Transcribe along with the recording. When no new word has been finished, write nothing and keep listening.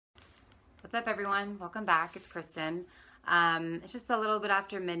What's up, everyone? Welcome back. It's Kristen. It's just a little bit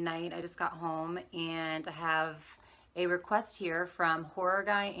after midnight. I just got home and I have a request here from Horror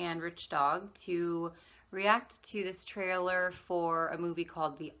Guy and Rich Dog to react to this trailer for a movie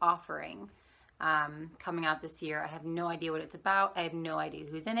called The Offering, coming out this year. I have no idea what it's about. I have no idea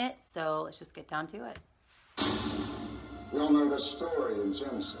who's in it, so let's just get down to it. We all know the story in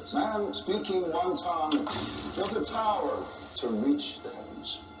Genesis. Man, speaking one tongue, built a tower to reach the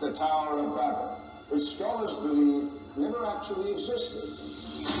heavens. The Tower of Babel, which scholars believe never actually existed.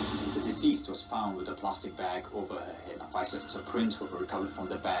 The deceased was found with a plastic bag over her head. Bicycles of prints were recovered from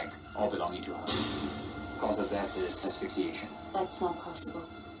the bag, all belonging to her. Cause of death is asphyxiation. That's not possible.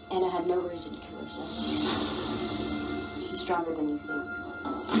 Anna had no reason to kill herself. She's stronger than you think.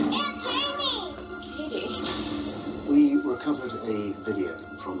 Aunt Jamie! Katie? We recovered a video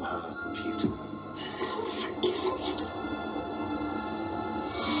from her computer.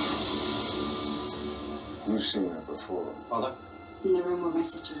 You've seen that before. Father? In the room where my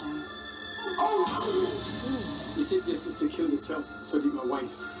sister died. You said your sister killed herself, so did my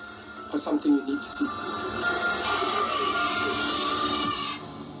wife. Has something you need to see.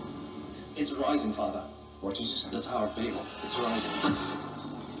 It's rising, Father. What did you say? The Tower of Babel. It's rising.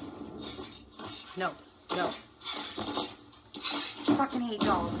 No. I fucking hate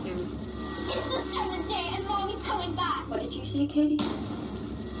dolls, dude. It's the seventh day and Mommy's coming back! What did you say, Katie?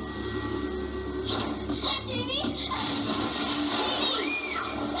 Aunt Jamie!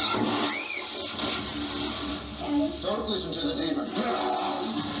 Daddy? Don't listen to the demon.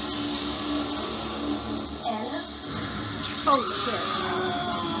 Anna? Oh, shit.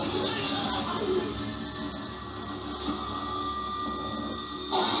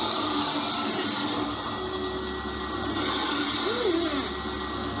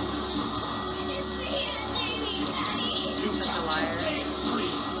 It's me, Aunt Jamie! Daddy! You're such a liar.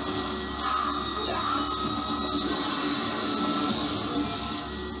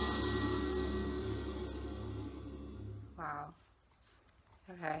 Wow.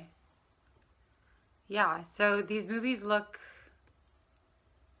 Okay. Yeah, so these movies look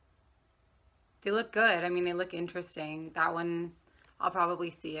good. I mean, they look interesting. That one, I'll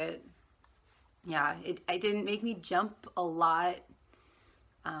probably see it. Yeah, it didn't make me jump a lot.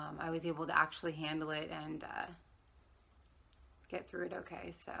 I was able to actually handle it and get through it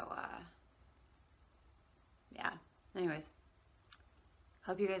okay. So, yeah. Anyways,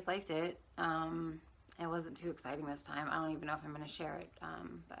 hope you guys liked it. It wasn't too exciting this time. I don't even know if I'm going to share it,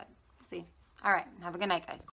 but we'll see. All right. Have a good night, guys.